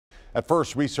At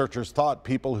first, researchers thought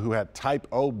people who had type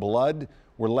O blood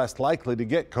were less likely to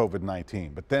get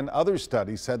COVID-19, but then other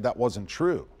studies said that wasn't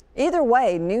true. Either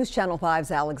way, News Channel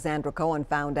 5's Alexandra Cohen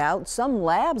found out some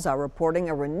labs are reporting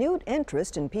a renewed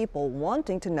interest in people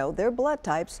wanting to know their blood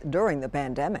types during the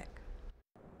pandemic.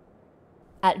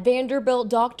 At Vanderbilt,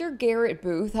 Dr. Garrett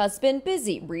Booth has been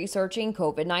busy researching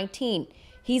COVID-19.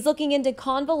 He's looking into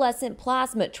convalescent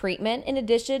plasma treatment in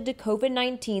addition to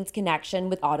COVID-19's connection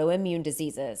with autoimmune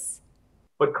diseases.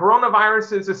 But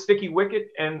coronavirus is a sticky wicket,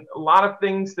 and a lot of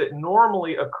things that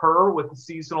normally occur with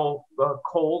seasonal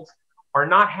colds are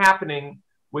not happening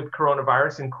with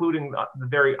coronavirus, including the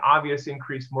very obvious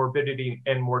increased morbidity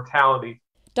and mortality.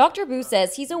 Dr. Booth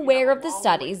says he's aware of the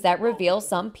studies that reveal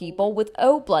some people with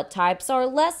O blood types are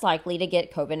less likely to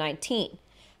get COVID-19.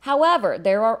 However,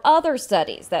 there are other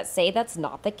studies that say that's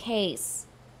not the case.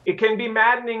 It can be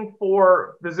maddening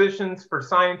for physicians, for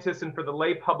scientists, and for the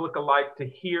lay public alike to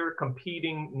hear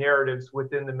competing narratives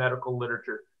within the medical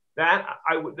literature. That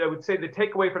I would say the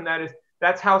takeaway from that is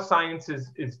that's how science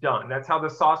is done. That's how the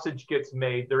sausage gets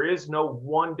made. There is no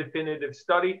one definitive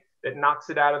study that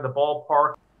knocks it out of the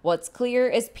ballpark. What's clear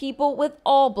is people with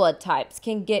all blood types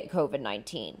can get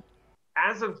COVID-19.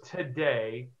 As of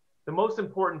today, the most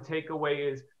important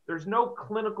takeaway is there's no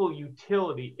clinical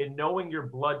utility in knowing your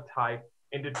blood type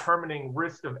in determining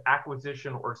risk of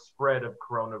acquisition or spread of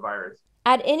coronavirus.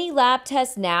 At any lab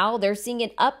test now, they're seeing an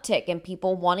uptick in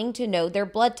people wanting to know their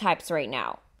blood types right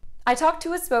now. I talked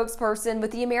to a spokesperson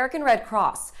with the American Red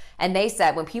Cross, and they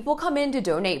said when people come in to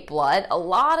donate blood, a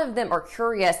lot of them are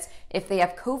curious if they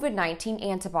have COVID-19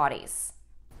 antibodies.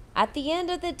 At the end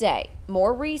of the day,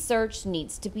 more research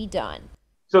needs to be done.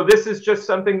 So this is just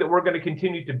something that we're going to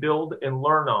continue to build and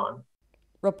learn on.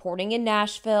 Reporting in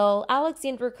Nashville,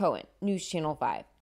 Alexandra Cohen, News Channel 5.